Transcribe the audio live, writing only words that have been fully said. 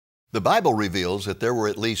The Bible reveals that there were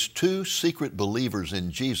at least two secret believers in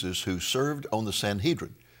Jesus who served on the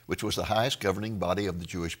Sanhedrin, which was the highest governing body of the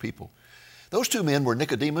Jewish people. Those two men were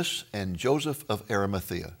Nicodemus and Joseph of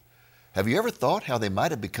Arimathea. Have you ever thought how they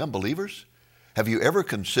might have become believers? Have you ever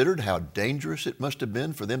considered how dangerous it must have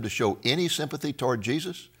been for them to show any sympathy toward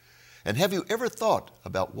Jesus? And have you ever thought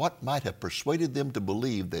about what might have persuaded them to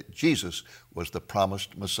believe that Jesus was the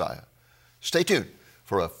promised Messiah? Stay tuned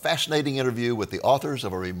for a fascinating interview with the authors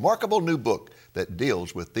of a remarkable new book that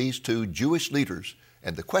deals with these two Jewish leaders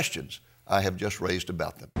and the questions I have just raised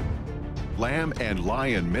about them. Lamb and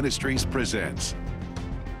Lion Ministries presents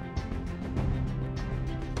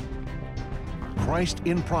Christ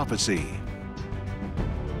in Prophecy,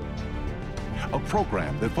 a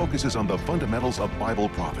program that focuses on the fundamentals of Bible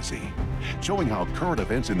prophecy, showing how current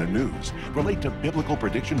events in the news relate to biblical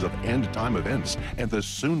predictions of end-time events and the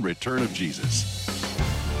soon return of Jesus.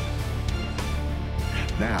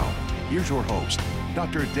 Now, here's your host,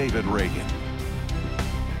 Dr. David Reagan.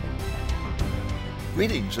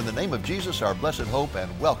 Greetings in the name of Jesus, our blessed hope,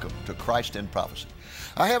 and welcome to Christ in Prophecy.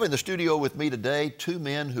 I have in the studio with me today two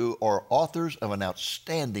men who are authors of an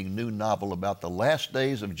outstanding new novel about the last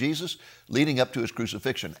days of Jesus leading up to his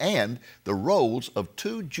crucifixion and the roles of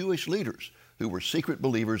two Jewish leaders who were secret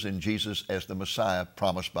believers in Jesus as the Messiah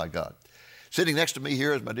promised by God. Sitting next to me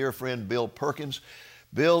here is my dear friend Bill Perkins.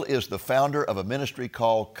 Bill is the founder of a ministry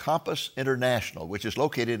called Compass International, which is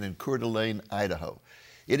located in Coeur d'Alene, Idaho.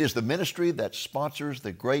 It is the ministry that sponsors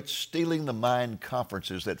the great Stealing the Mind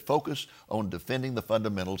conferences that focus on defending the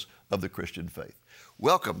fundamentals of the Christian faith.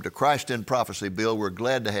 Welcome to Christ in Prophecy, Bill. We're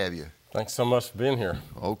glad to have you. Thanks so much for being here.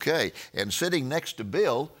 Okay, and sitting next to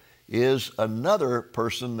Bill is another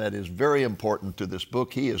person that is very important to this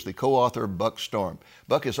book. He is the co-author, Buck Storm.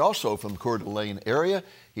 Buck is also from the Coeur d'Alene area.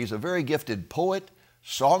 He's a very gifted poet,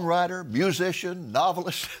 songwriter, musician,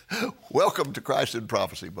 novelist. Welcome to Christ in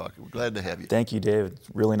Prophecy, Buck. We're glad to have you. Thank you, David.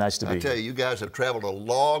 Really nice to be here. I tell you guys have traveled a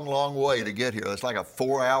long, long way to get here. It's like a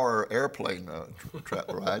 4-hour airplane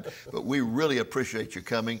ride. But we really appreciate you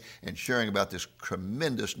coming and sharing about this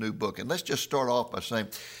tremendous new book. And let's just start off by saying,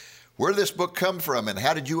 where did this book come from and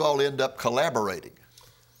how did you all end up collaborating?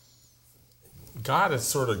 God has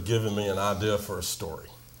sort of given me an idea for a story.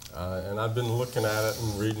 And I've been looking at it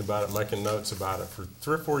and reading about it, making notes about it for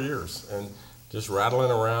 3 or 4 years and just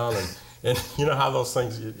rattling around. And you know how those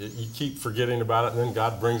things, you keep forgetting about it and then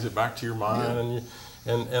God brings it back to your mind.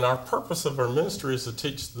 Yeah. And our purpose of our ministry is to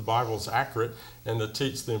teach the Bible's accurate and to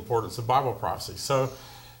teach the importance of Bible prophecy. So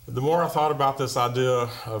the more I thought about this idea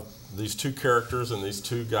of these two characters and these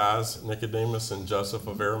two guys, Nicodemus and Joseph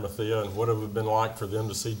of Arimathea, and what it would have been like for them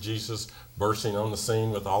to see Jesus bursting on the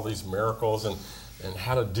scene with all these miracles and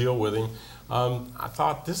how to deal with him, I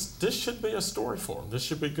thought this should be a story for him. This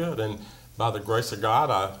should be good. And by the grace of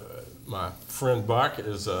God, my friend Buck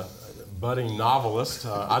is a budding novelist.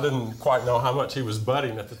 I didn't quite know how much he was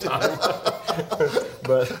budding at the time.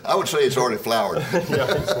 But I would say it's already flowered.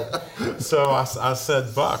 Yeah, so I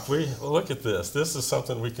said, Buck, look at this. This is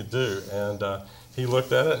something we could do. And he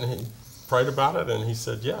looked at it and he prayed about it, and he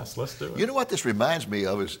said, yes, let's do it. You know what this reminds me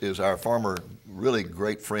of is our former really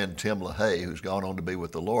great friend Tim LaHaye, who's gone on to be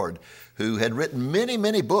with the Lord, who had written many,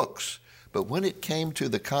 many books. But when it came to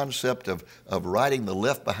the concept of writing the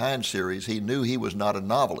Left Behind series, he knew he was not a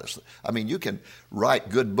novelist. I mean, you can write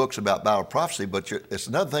good books about Bible prophecy, but it's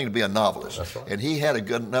another thing to be a novelist. That's right. And he had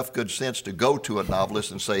enough good sense to go to a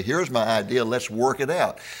novelist and say, here's my idea, let's work it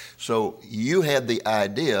out. So you had the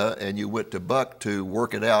idea and you went to Buck to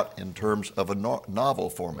work it out in terms of a novel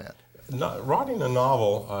format. Writing a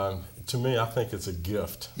novel, to me, I think it's a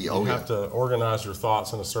gift. You have to organize your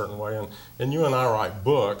thoughts in a certain way. And you and I write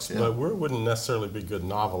books, but we wouldn't necessarily be good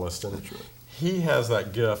novelists. And he has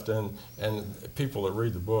that gift, and people that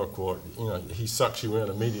read the book, he sucks you in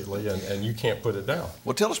immediately, and you can't put it down.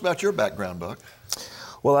 Well, tell us about your background, Buck.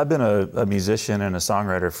 Well, I've been a musician and a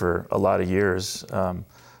songwriter for a lot of years.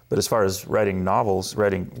 But as far as writing novels,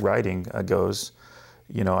 writing goes,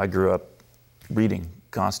 I grew up reading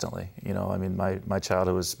constantly. I mean, my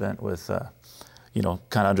childhood was spent with, kind of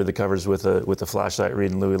under the covers with a flashlight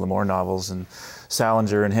reading Louis L'Amour novels and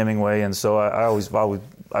Salinger and Hemingway. And so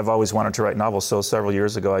I've always wanted to write novels. So several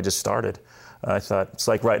years ago, I just started. I thought it's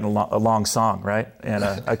like writing a long song, right? And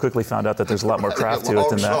I quickly found out that there's a lot more craft to it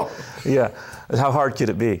than that. Yeah. How hard could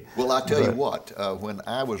it be? Well, I tell you what, when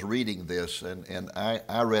I was reading this, and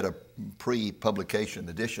I read a pre-publication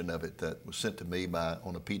edition of it that was sent to me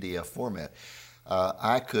on a PDF format,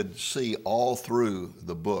 I could see all through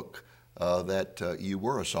the book that you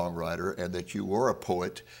were a songwriter and that you were a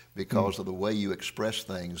poet because of the way you express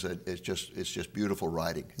things. It's just beautiful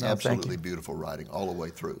writing, absolutely beautiful writing all the way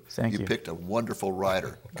through. Thank you. You picked a wonderful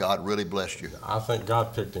writer. God really blessed you. I think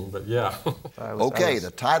God picked him, but yeah.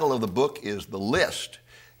 The title of the book is The List,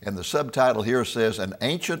 and the subtitle here says, An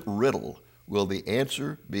Ancient Riddle. Will the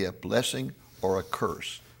answer be a blessing or a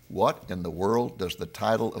curse? What in the world does the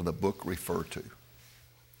title of the book refer to?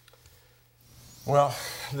 Well,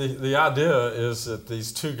 the idea is that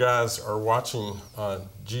these two guys are watching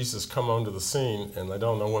Jesus come onto the scene, and they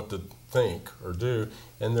don't know what to think or do.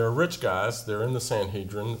 And they're rich guys. They're in the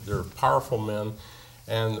Sanhedrin. They're powerful men.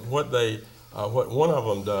 And what one of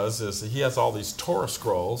them does is he has all these Torah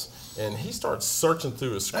scrolls, and he starts searching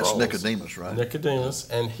through his scrolls. That's Nicodemus, right? Nicodemus,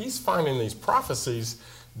 and he's finding these prophecies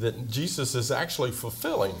that Jesus is actually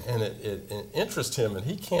fulfilling, and it interests him, and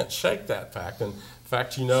he can't shake that fact. And in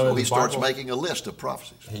fact, so he starts making a list of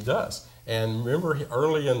prophecies. He does. And remember,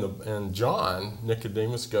 early in John,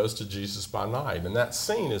 Nicodemus goes to Jesus by night, and that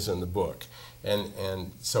scene is in the book.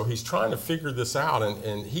 And so he's trying to figure this out,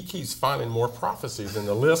 and he keeps finding more prophecies, and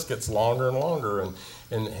the list gets longer and longer.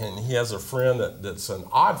 And he has a friend that's an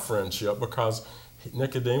odd friendship because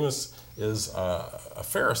Nicodemus is a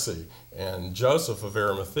Pharisee, and Joseph of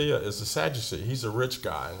Arimathea is a Sadducee. He's a rich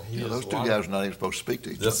guy. And those two guys are not even supposed to speak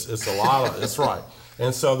to each other. It's a lot of, it's right.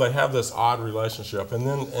 And so they have this odd relationship.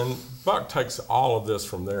 And Buck takes all of this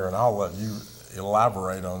from there, and I'll let you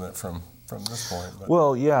elaborate on it from this point. But.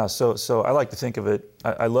 Well, yeah. So I like to think of it.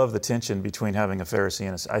 I love the tension between having a Pharisee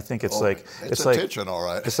and I think it's like tension, all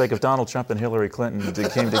right. It's like if Donald Trump and Hillary Clinton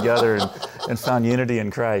came together and found unity in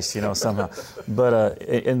Christ, somehow. But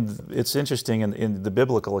and it's interesting in the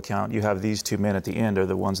biblical account, you have these two men at the end are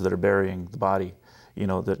the ones that are burying the body.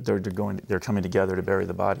 That they're coming together to bury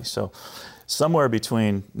the body. So somewhere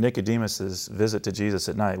between Nicodemus's visit to Jesus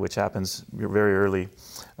at night, which happens very early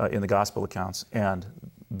in the gospel accounts, and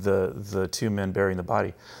the two men burying the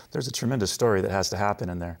body, there's a tremendous story that has to happen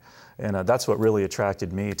in there. And that's what really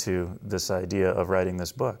attracted me to this idea of writing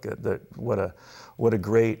this book. What a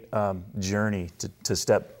great journey to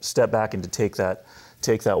step back and to take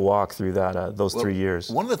that walk through those 3 years.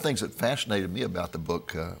 One of the things that fascinated me about the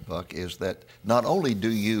book, Buck, is that not only do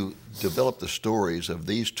you develop the stories of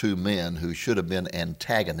these two men who should have been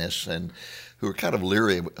antagonists and who are kind of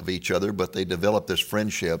leery of each other, but they develop this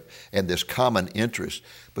friendship and this common interest,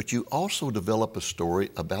 but you also develop a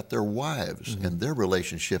story about their wives and their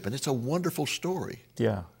relationship, and it's a wonderful story.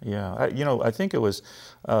 Yeah. I think it was,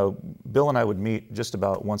 Bill and I would meet just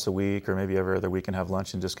about once a week or maybe every other week and have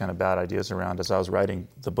lunch and just kind of bat ideas around as I was writing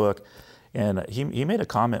the book. And he made a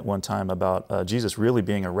comment one time about Jesus really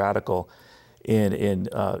being a radical in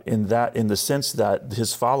the sense that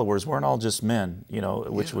his followers weren't all just men,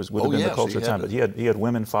 which would have been the culture at the time, but he had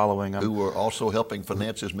women following him who were also helping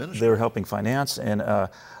finance his ministry. They were helping finance, and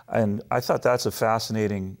I thought that's a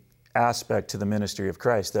fascinating aspect to the ministry of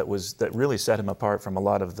Christ that really set him apart from a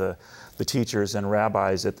lot of the teachers and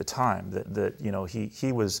rabbis at the time.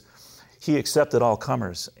 He accepted all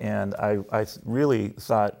comers, and I really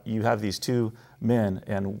thought you have these two men,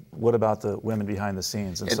 and what about the women behind the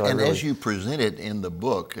scenes? And as you presented in the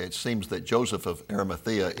book, it seems that Joseph of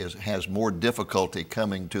Arimathea has more difficulty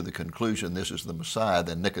coming to the conclusion this is the Messiah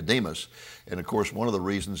than Nicodemus. And of course, one of the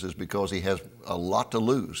reasons is because he has a lot to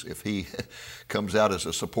lose if he comes out as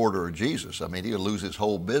a supporter of Jesus. I mean, he'll lose his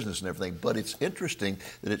whole business and everything. But it's interesting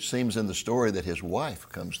that it seems in the story that his wife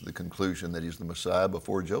comes to the conclusion that he's the Messiah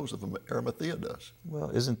before Joseph of Arimathea does. Well,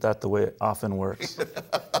 isn't that the way it often works?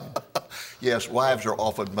 Yes, wives are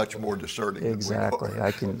often much more discerning. Exactly.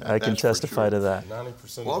 I can testify to that.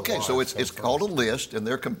 90%. Well, okay, so it's called a list, and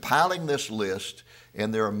they're compiling this list,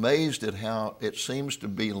 and they're amazed at how it seems to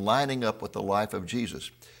be lining up with the life of Jesus.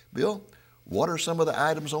 Bill, what are some of the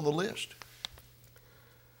items on the list?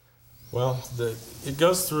 Well, it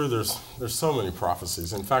goes through, there's so many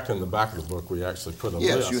prophecies. In fact, in the back of the book, we actually put a list.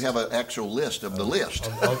 Yes, you have an actual list of the list.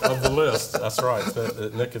 Of the list, that's right,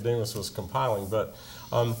 that Nicodemus was compiling. But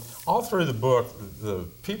all through the book, the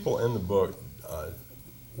people in the book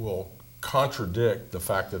will contradict the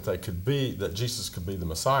fact that Jesus could be the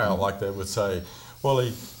Messiah. Like they would say, well,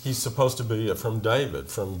 he's supposed to be from David,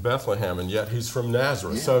 from Bethlehem, and yet he's from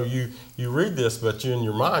Nazareth. Yeah. So you read this, but in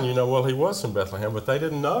your mind, well, he was from Bethlehem, but they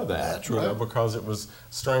didn't know that. That's right. Because it was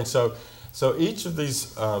strange. So each of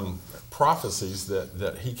these prophecies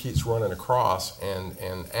that he keeps running across and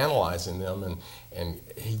analyzing them, and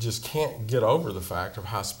he just can't get over the fact of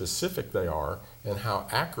how specific they are and how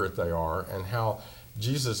accurate they are and how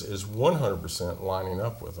Jesus is 100% lining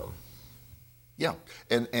up with them. Yeah,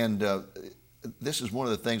 and this is one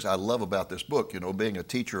of the things I love about this book, being a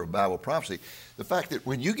teacher of Bible prophecy, the fact that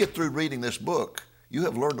when you get through reading this book, you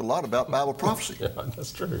have learned a lot about Bible prophecy. Yeah,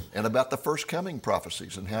 that's true. And about the first coming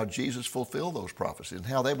prophecies and how Jesus fulfilled those prophecies and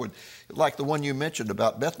how they would, like the one you mentioned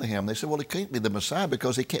about Bethlehem, they said, well, he can't be the Messiah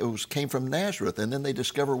because he came from Nazareth. And then they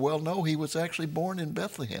discover, well, no, he was actually born in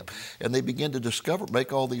Bethlehem. And they begin to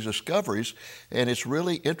make all these discoveries. And it's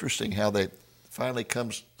really interesting how they finally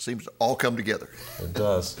seems to all come together. It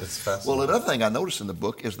does. It's fascinating. Well, another thing I noticed in the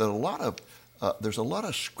book is that there's a lot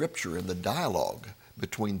of scripture in the dialogue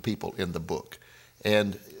between people in the book.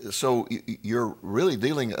 And so you're really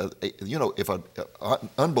dealing, if an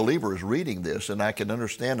unbeliever is reading this, and I can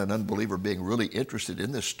understand an unbeliever being really interested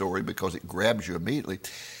in this story because it grabs you immediately,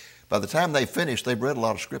 by the time they finish, they've read a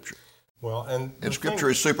lot of scripture. Well, and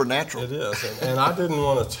scripture is supernatural. It is. And I didn't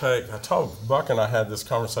want to I told Buck and I had this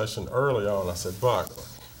conversation early on. I said, Buck,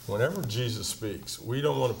 whenever Jesus speaks, we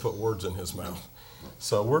don't want to put words in his mouth.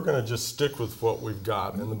 So we're going to just stick with what we've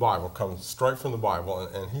got in the Bible, comes straight from the Bible.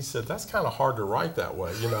 And he said, that's kind of hard to write that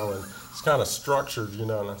way, and it's kind of structured,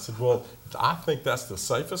 And I said, well, I think that's the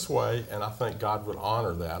safest way, and I think God would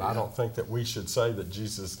honor that. Yeah. I don't think that we should say that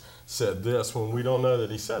Jesus said this when we don't know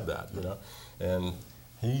that he said that, And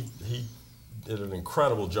he did an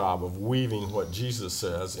incredible job of weaving what Jesus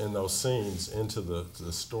says in those scenes into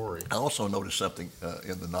the story. I also noticed something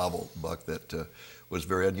in the novel, Buck, that was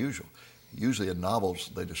very unusual. Usually in novels,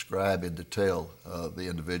 they describe in detail the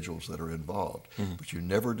individuals that are involved, but you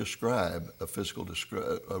never describe a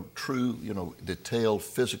true, detailed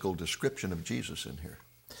physical description of Jesus in here.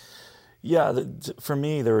 Yeah, for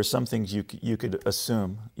me, there were some things you could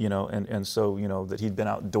assume, and so, that he'd been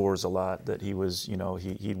outdoors a lot, that he was,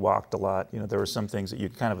 he'd walked a lot. There were some things that you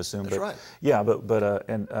kind of assume. That's right. Yeah,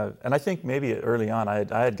 and I think maybe early on I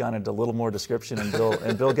had gone into a little more description, and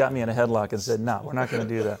Bill got me in a headlock and said, no, we're not going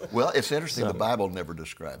to do that. Well, it's interesting. The Bible never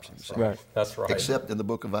describes himself. Right. That's right. Except in the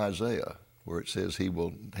book of Isaiah, where it says he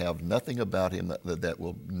will have nothing about him that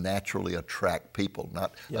will naturally attract people,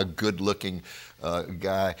 not a good-looking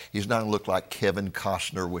guy. He's not going to look like Kevin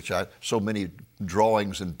Costner, so many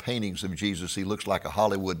drawings and paintings of Jesus, he looks like a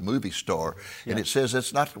Hollywood movie star. Yeah. And it says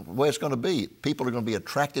that's not the way it's going to be. People are going to be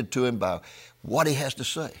attracted to him by what he has to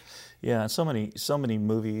say. Yeah, and so many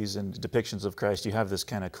movies and depictions of Christ, you have this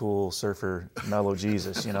kind of cool surfer, mellow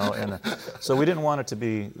Jesus, and so we didn't want it to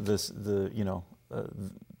be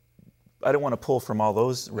I don't want to pull from all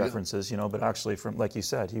those references, but actually from, like you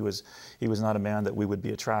said, he was not a man that we would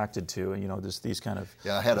be attracted to, these kind of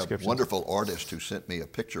I had a wonderful artist who sent me a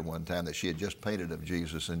picture one time that she had just painted of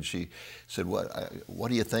Jesus, and she said, what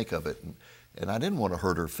do you think of it? And I didn't want to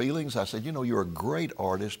hurt her feelings. I said, you're a great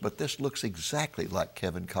artist, but this looks exactly like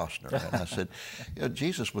Kevin Costner. And I said,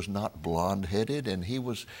 Jesus was not blonde-headed, and he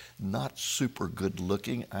was not super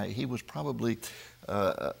good-looking. He was probably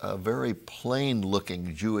a very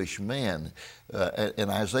plain-looking Jewish man.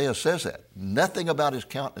 And Isaiah says that. Nothing about his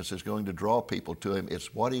countenance is going to draw people to him.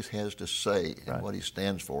 It's what he has to say and what he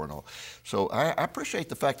stands for and all. So I appreciate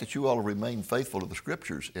the fact that you all remain faithful to the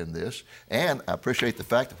Scriptures in this, and I appreciate the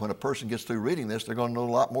fact that when a person gets through reading this, they're going to know a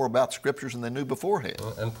lot more about Scriptures than they knew beforehand.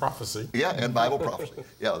 And prophecy. Yeah, and Bible prophecy.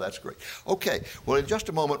 Yeah, that's great. Okay, well, in just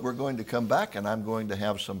a moment, we're going to come back, and I'm going to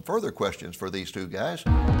have some further questions for these two guys.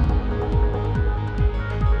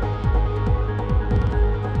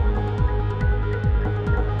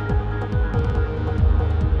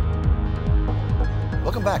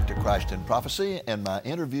 Welcome back to Christ in Prophecy and my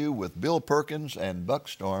interview with Bill Perkins and Buck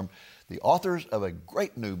Storm, the authors of a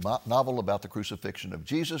great new novel about the crucifixion of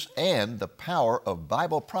Jesus and the power of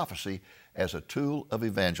Bible prophecy as a tool of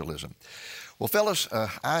evangelism. Well, fellas,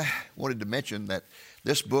 I wanted to mention that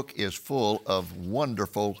this book is full of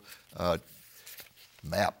wonderful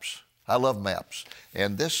maps. I love maps.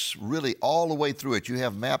 And this really, all the way through it, you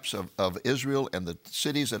have maps of Israel and the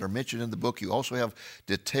cities that are mentioned in the book. You also have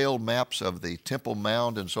detailed maps of the Temple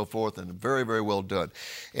Mount and so forth, and very, very well done.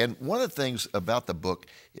 And one of the things about the book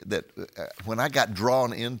that when I got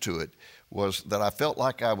drawn into it was that I felt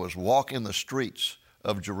like I was walking the streets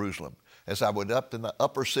of Jerusalem. As I would up in the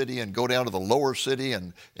upper city and go down to the lower city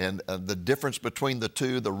and the difference between the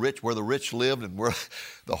two, where the rich lived and where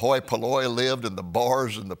the hoi polloi lived and the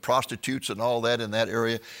bars and the prostitutes and all that in that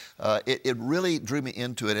area, it really drew me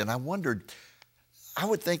into it. And I wondered, I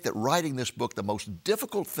would think that writing this book, the most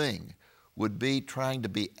difficult thing would be trying to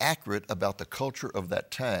be accurate about the culture of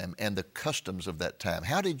that time and the customs of that time.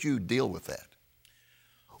 How did you deal with that?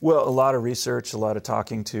 Well, a lot of research, a lot of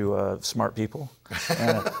talking to smart people.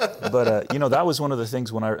 But you know, that was one of the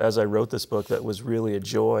things as I wrote this book that was really a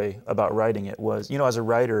joy about writing it was, you know, as a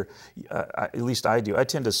writer, at least I do, I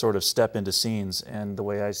tend to sort of step into scenes, and the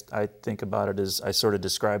way I think about it is I sort of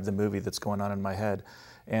describe the movie that's going on in my head.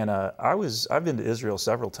 And I've been to Israel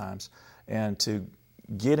several times, and to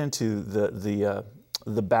get into the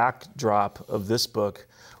backdrop of this book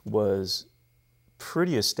was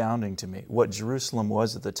pretty astounding to me. What Jerusalem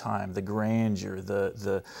was at the time, the grandeur,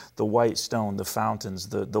 the white stone, the fountains,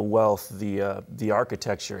 the wealth, the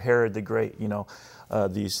architecture, Herod the Great, you know,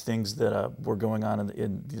 these things that were going on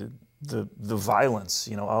in the violence,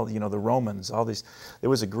 you know, all, you know, the Romans, all these. It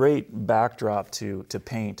was a great backdrop to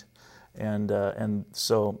paint, and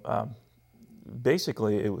so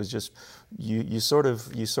basically it was just you sort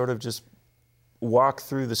of just walk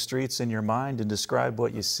through the streets in your mind and describe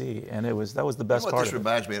what you see, and that was the best part of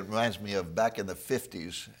it. It reminds me of back in the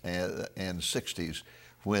 50s and 60s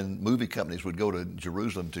when movie companies would go to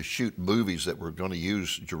Jerusalem to shoot movies that were going to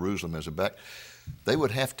use Jerusalem as a back. They would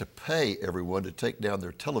have to pay everyone to take down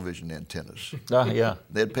their television antennas. Yeah.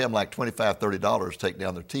 They'd pay them like $25, $30 to take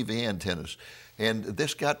down their TV antennas. And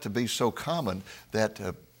this got to be so common that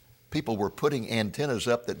people were putting antennas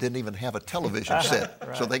up that didn't even have a television set.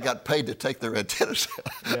 Right. So they got paid to take their antennas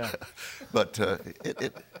out. Yeah. But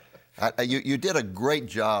you did a great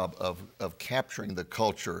job of capturing the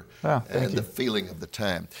culture and the feeling of the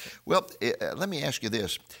time. Well, let me ask you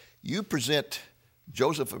this. You present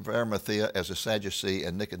Joseph of Arimathea as a Sadducee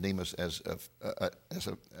and Nicodemus as a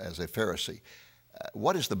Pharisee.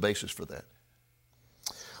 What is the basis for that?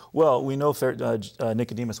 Well, we know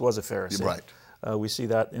Nicodemus was a Pharisee. Right. We see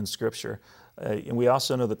that in Scripture. And we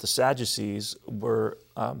also know that the Sadducees were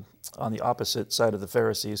on the opposite side of the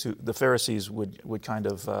Pharisees. The Pharisees would kind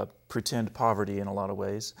of pretend poverty in a lot of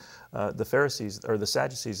ways. The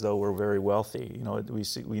Sadducees, though, were very wealthy. You know,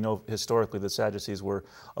 we know historically the Sadducees were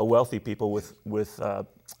a wealthy people with a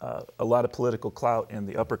lot of political clout in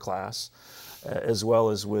the upper class, as well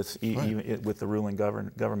as with the ruling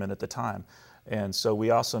government at the time. And so we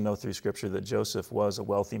also know through Scripture that Joseph was a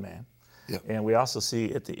wealthy man. Yep. And we also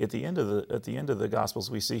see at the end of the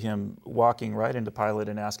Gospels, we see him walking right into Pilate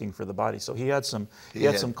and asking for the body. So he had some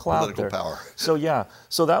clout there. Power. So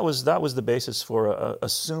that was the basis for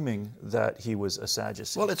assuming that he was a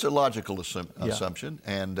Sadducee. Well, it's a logical assumption,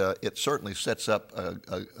 and it certainly sets up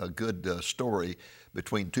a good story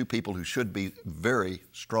between two people who should be very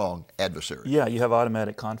strong adversaries. Yeah, you have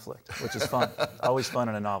automatic conflict, which is fun. Always fun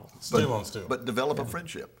in a novel. But develop a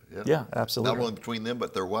friendship. Yeah, absolutely. Not only between them,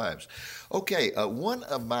 but their wives. Okay, one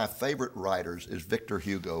of my favorite writers is Victor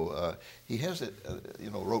Hugo. He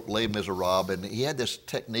wrote Les Miserables, and he had this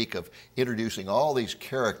technique of introducing all these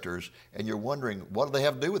characters, and you're wondering, what do they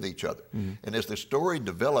have to do with each other? Mm-hmm. And as the story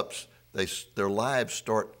develops, their lives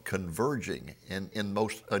start converging in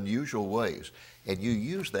most unusual ways. And you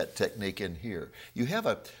use that technique in here. You have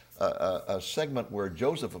a segment where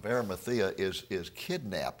Joseph of Arimathea is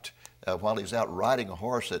kidnapped while he's out riding a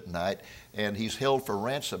horse at night, and he's held for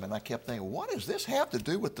ransom. And I kept thinking, what does this have to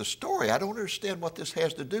do with the story? I don't understand what this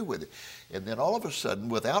has to do with it. And then all of a sudden,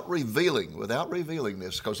 without revealing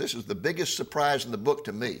this, because this is the biggest surprise in the book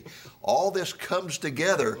to me, all this comes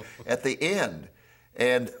together at the end.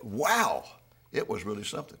 And wow, it was really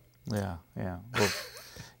something. Yeah. Well,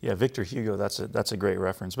 yeah, Victor Hugo, that's a great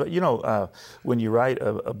reference. But you know, when you write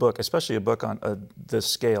a book, especially a book on this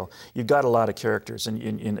scale, you've got a lot of characters,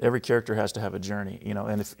 and every character has to have a journey. You know,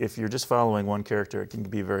 and if you're just following one character, it can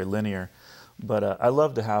be very linear. But I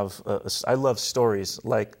love to have I love stories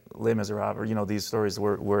like Les Miserables, or you know, these stories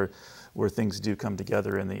where things do come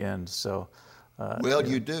together in the end. So.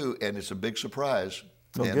 You do, and it's a big surprise.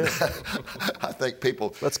 Oh, good. I think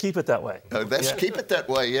people... Let's keep it that way. Keep it that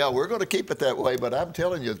way. Yeah, we're going to keep it that way. But I'm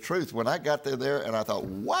telling you the truth. When I got there and I thought,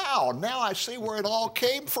 wow, now I see where it all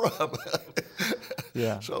came from.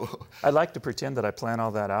 Yeah. So I'd like to pretend that I plan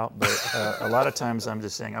all that out, but a lot of times I'm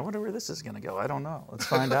just saying, I wonder where this is going to go. I don't know. Let's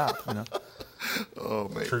find out. You know. Oh,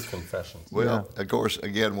 man. Truth confessions. Well, Of course,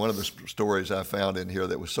 again, one of the stories I found in here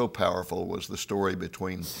that was so powerful was the story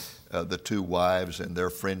between the two wives and their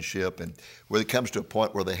friendship, and where it comes to a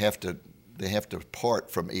point where they have to part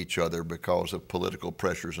from each other because of political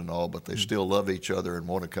pressures and all, but they still love each other and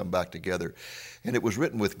want to come back together. And it was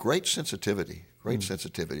written with great sensitivity.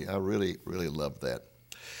 Sensitivity. I really, really loved that.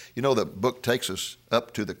 You know, the book takes us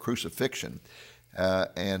up to the crucifixion,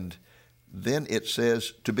 and then it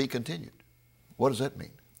says to be continued. What does that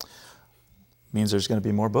mean? Means there's going to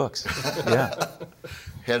be more books. Yeah.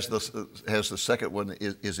 Has the second one,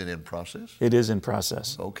 is it in process? It is in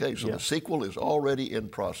process. Okay, so the sequel is already in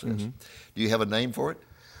process. Mm-hmm. Do you have a name for it?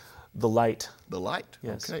 The Light. The Light.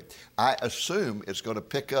 Yes. Okay. I assume it's going to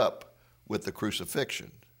pick up with the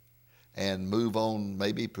crucifixion and move on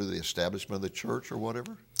maybe to the establishment of the church or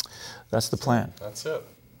whatever. That's the plan. That's it.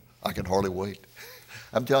 I can hardly wait.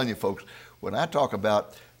 I'm telling you, folks, when I talk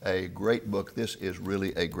about a great book, this is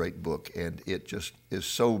really a great book, and it just is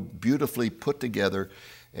so beautifully put together,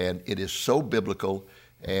 and it is so biblical,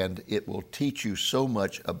 and it will teach you so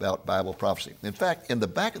much about Bible prophecy. In fact, in the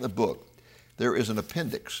back of the book, there is an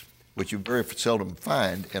appendix, which you very seldom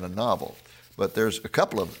find in a novel, but there's a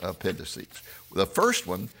couple of appendices. The first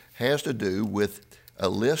one has to do with a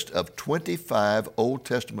list of 25 Old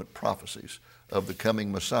Testament prophecies of the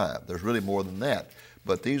coming Messiah. There's really more than that,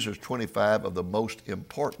 but these are 25 of the most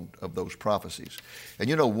important of those prophecies. And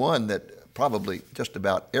you know, one that probably just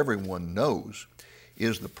about everyone knows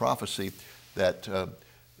is the prophecy that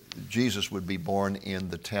Jesus would be born in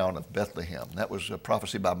the town of Bethlehem. That was a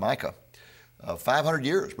prophecy by Micah 500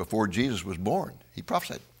 years before Jesus was born. He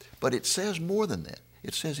prophesied. But it says more than that.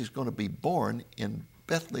 It says he's going to be born in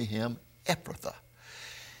Bethlehem, Ephrathah.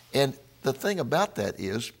 And the thing about that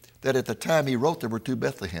is that at the time he wrote, there were two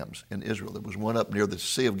Bethlehems in Israel. There was one up near the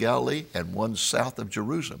Sea of Galilee and one south of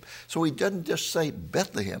Jerusalem. So he doesn't just say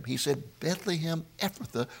Bethlehem. He said Bethlehem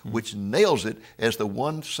Ephrathah, which nails it as the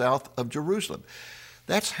one south of Jerusalem.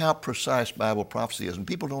 That's how precise Bible prophecy is, and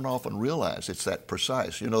people don't often realize it's that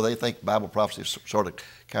precise. You know, they think Bible prophecy is sort of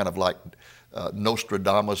kind of like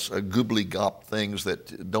Nostradamus, gobbly-gop things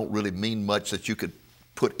that don't really mean much, that you could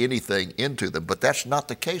put anything into them, but that's not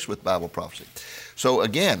the case with Bible prophecy. So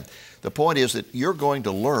again, the point is that you're going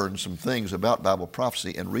to learn some things about Bible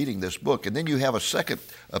prophecy in reading this book, and then you have a second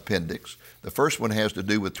appendix. The first one has to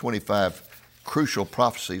do with 25 crucial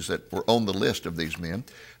prophecies that were on the list of these men.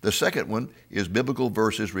 The second one is biblical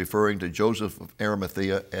verses referring to Joseph of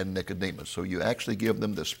Arimathea and Nicodemus. So you actually give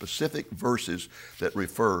them the specific verses that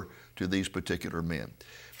refer to these particular men.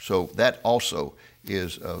 So that also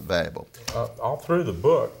is valuable. All through the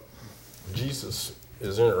book, Jesus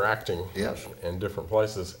is interacting Yes. in different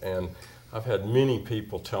places, and I've had many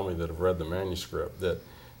people tell me that have read the manuscript that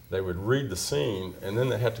they would read the scene and then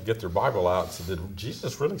they had to get their Bible out and say, did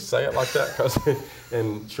Jesus really say it like that? 'Cause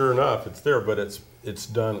and sure enough, it's there, but it's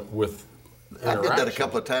done with I did that a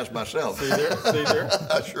couple of times myself. See there? See there?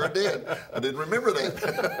 I sure did. I didn't remember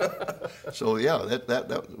that. So yeah, that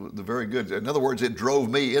was very good. In other words, it drove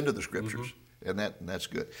me into the Scriptures, and that's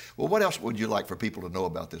good. Well, what else would you like for people to know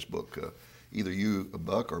about this book? Either you,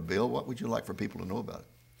 Buck, or Bill, what would you like for people to know about it?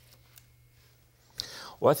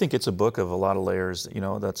 Well, I think it's a book of a lot of layers. You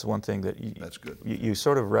know, that's one thing that That's good. You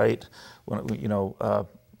sort of write when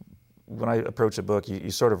I approach a book,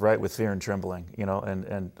 you sort of write with fear and trembling, you know,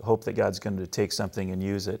 and hope that God's going to take something and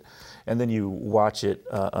use it, and then you watch it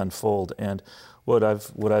unfold. And what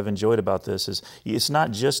I've enjoyed about this is it's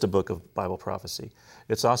not just a book of Bible prophecy.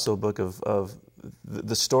 It's also a book of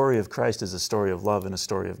the story of Christ is a story of love and a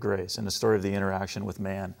story of grace and a story of the interaction with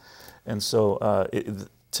man. And so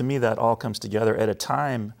to me, that all comes together at a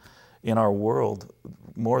time in our world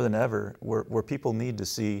more than ever where people need to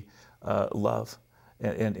see love.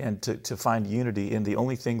 And to find unity in the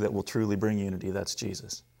only thing that will truly bring unity, that's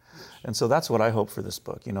Jesus. And so that's what I hope for this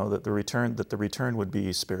book, you know, that the return would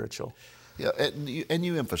be spiritual. Yeah, and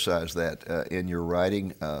you emphasize that in your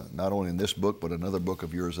writing, not only in this book, but another book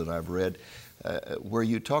of yours that I've read, where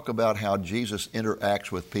you talk about how Jesus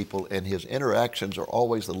interacts with people, and his interactions are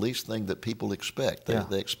always the least thing that people expect.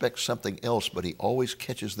 They expect something else, but he always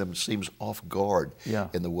catches them, seems off guard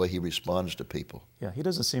in the way he responds to people. Yeah, he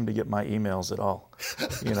doesn't seem to get my emails at all,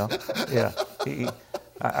 you know. Yeah,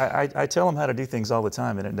 I tell him how to do things all the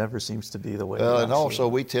time, and it never seems to be the way. And also,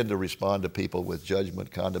 we tend to respond to people with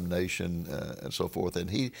judgment, condemnation, and so forth,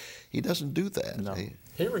 and he doesn't do that. No.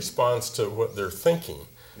 He responds to what they're thinking.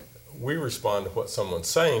 We respond to what someone's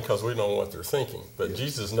saying because we know what they're thinking. But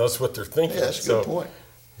Jesus knows what they're thinking. Yeah, that's a good point.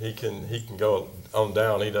 He can go on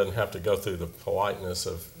down. He doesn't have to go through the politeness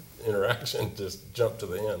of interaction, just jump to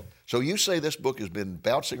the end. So you say this book has been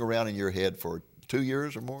bouncing around in your head for 2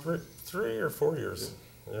 years or more? 3 or 4 years.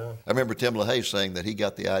 Yeah. I remember Tim LaHaye saying that he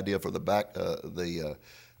got the idea for the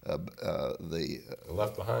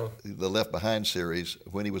Left Behind. The Left Behind series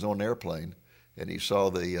when he was on an airplane, and he saw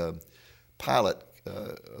the pilot,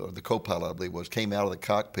 or the co-pilot, I believe came out of the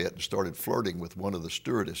cockpit and started flirting with one of the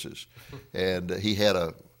stewardesses, and he had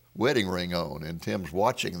a wedding ring on, and Tim's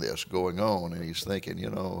watching this going on, and he's thinking, you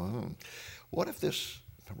know, what if this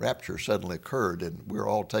rapture suddenly occurred and we're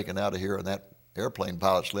all taken out of here and that airplane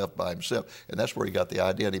pilot's left by himself? And that's where he got the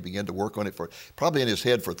idea, and he began to work on it for probably in his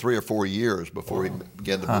head for 3 or 4 years before he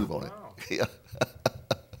began to move on it. Yeah.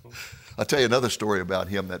 I'll tell you another story about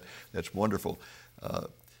him that's wonderful.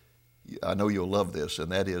 I know you'll love this,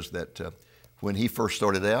 and that is that when he first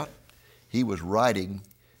started out, he was writing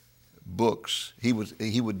books. He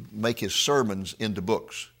would make his sermons into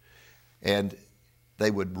books, and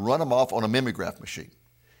they would run them off on a mimeograph machine.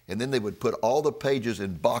 And then they would put all the pages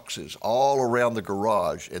in boxes all around the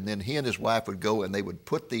garage, and then he and his wife would go and they would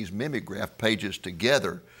put these mimeograph pages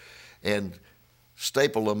together and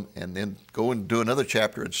staple them, and then go and do another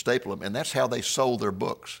chapter and staple them. And that's how they sold their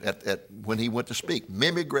books when he went to speak.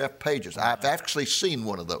 Mimeograph pages. I've actually seen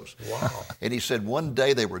one of those. Wow. And he said one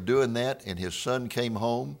day they were doing that, and his son came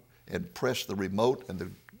home and pressed the remote, and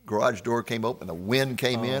the garage door came open, the wind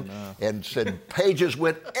came in, and said pages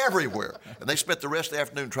went everywhere. And they spent the rest of the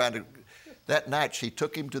afternoon trying to. That night she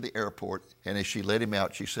took him to the airport, and as she let him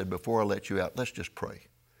out, she said, before I let you out, let's just pray.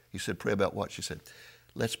 He said, pray about what? She said,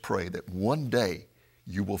 let's pray that one day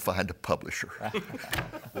you will find a publisher.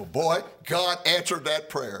 Well, boy, God answered that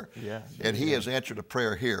prayer. Yeah. And he has answered a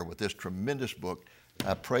prayer here with this tremendous book.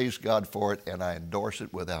 I praise God for it, and I endorse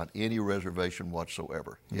it without any reservation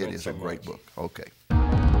whatsoever. It is a great book. Okay.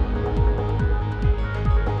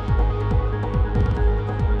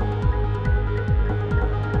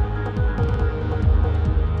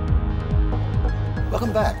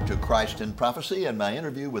 Welcome back to Christ in Prophecy and my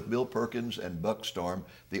interview with Bill Perkins and Buck Storm,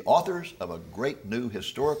 the authors of a great new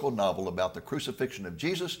historical novel about the crucifixion of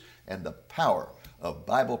Jesus and the power of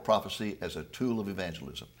Bible prophecy as a tool of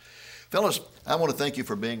evangelism. Fellas, I want to thank you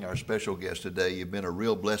for being our special guest today. You've been a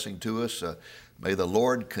real blessing to us. May the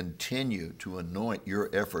Lord continue to anoint your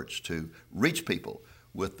efforts to reach people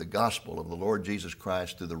with the gospel of the Lord Jesus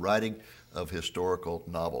Christ through the writing of historical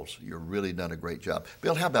novels. You've really done a great job.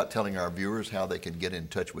 Bill, how about telling our viewers how they can get in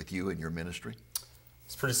touch with you and your ministry?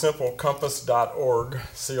 It's pretty simple, compass.org,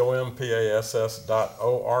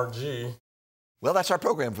 compass.org. Well, that's our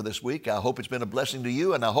program for this week. I hope it's been a blessing to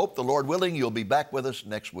you, and I hope, the Lord willing, you'll be back with us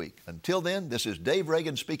next week. Until then, this is Dave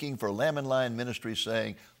Reagan speaking for Lamb and Lion Ministries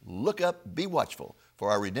saying, look up, be watchful, for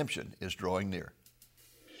our redemption is drawing near.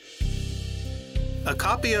 A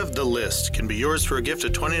copy of The List can be yours for a gift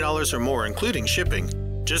of $20 or more, including shipping.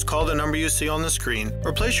 Just call the number you see on the screen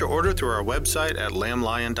or place your order through our website at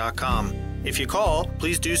lamblion.com. If you call,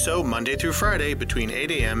 please do so Monday through Friday between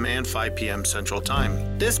 8 a.m. and 5 p.m. Central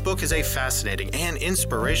Time. This book is a fascinating and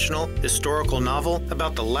inspirational historical novel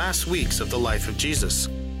about the last weeks of the life of Jesus.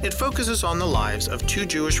 It focuses on the lives of two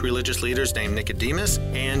Jewish religious leaders named Nicodemus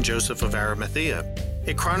and Joseph of Arimathea.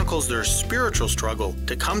 It chronicles their spiritual struggle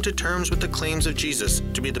to come to terms with the claims of Jesus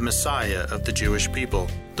to be the Messiah of the Jewish people.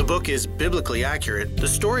 The book is biblically accurate, the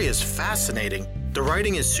story is fascinating, the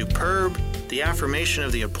writing is superb, the affirmation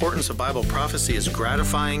of the importance of Bible prophecy is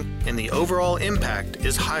gratifying, and the overall impact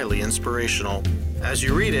is highly inspirational. As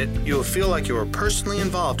you read it, you will feel like you are personally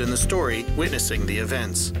involved in the story, witnessing the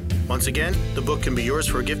events. Once again, the book can be yours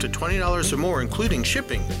for a gift of $20 or more, including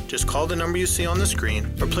shipping. Just call the number you see on the screen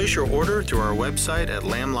or place your order through our website at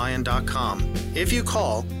lamblion.com. If you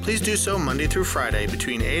call, please do so Monday through Friday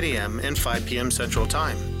between 8 a.m. and 5 p.m. Central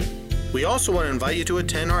Time. We also want to invite you to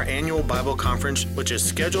attend our annual Bible conference, which is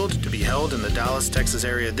scheduled to be held in the Dallas, Texas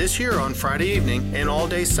area this year on Friday evening and all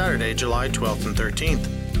day Saturday, July 12th and 13th.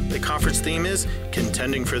 The conference theme is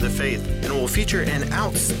Contending for the Faith and will feature an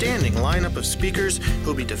outstanding lineup of speakers who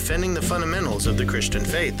will be defending the fundamentals of the Christian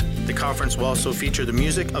faith. The conference will also feature the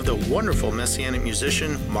music of the wonderful Messianic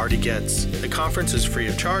musician Marty Goetz. The conference is free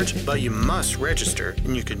of charge, but you must register,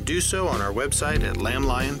 and you can do so on our website at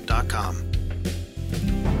lamblion.com.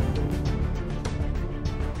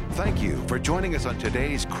 Thank you for joining us on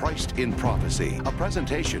today's Christ in Prophecy, a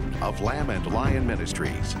presentation of Lamb and Lion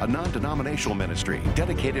Ministries, a non-denominational ministry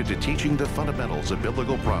dedicated to teaching the fundamentals of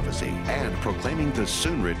biblical prophecy and proclaiming the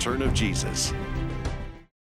soon return of Jesus.